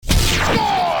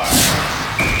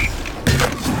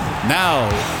Now,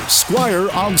 Squire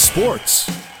on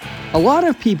Sports. A lot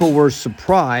of people were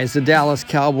surprised the Dallas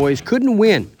Cowboys couldn't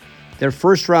win their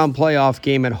first-round playoff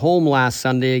game at home last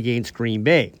Sunday against Green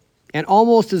Bay. And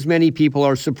almost as many people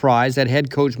are surprised that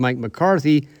head coach Mike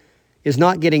McCarthy is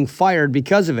not getting fired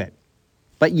because of it.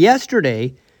 But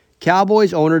yesterday,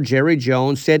 Cowboys owner Jerry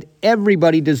Jones said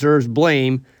everybody deserves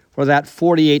blame for that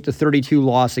 48-32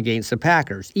 loss against the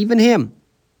Packers, even him.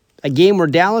 A game where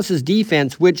Dallas's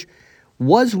defense, which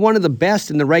was one of the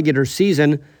best in the regular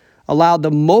season, allowed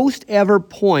the most ever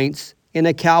points in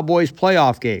a Cowboys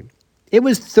playoff game. It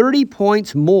was 30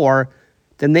 points more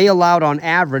than they allowed on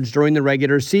average during the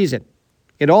regular season.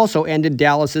 It also ended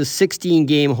Dallas's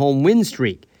 16-game home win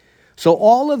streak. So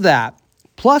all of that,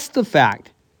 plus the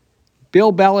fact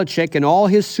Bill Belichick and all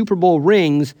his Super Bowl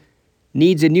rings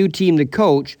needs a new team to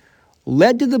coach,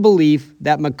 led to the belief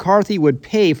that McCarthy would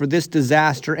pay for this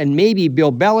disaster and maybe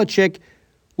Bill Belichick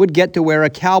would get to wear a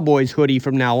Cowboys hoodie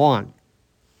from now on.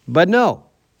 But no,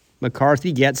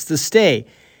 McCarthy gets to stay.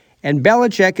 And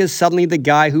Belichick is suddenly the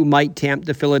guy who might tempt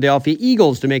the Philadelphia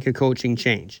Eagles to make a coaching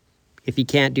change. If he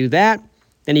can't do that,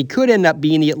 then he could end up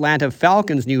being the Atlanta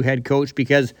Falcons' new head coach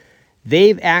because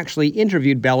they've actually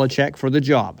interviewed Belichick for the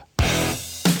job.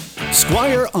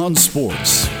 Squire on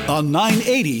Sports on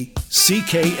 980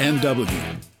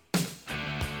 CKNW.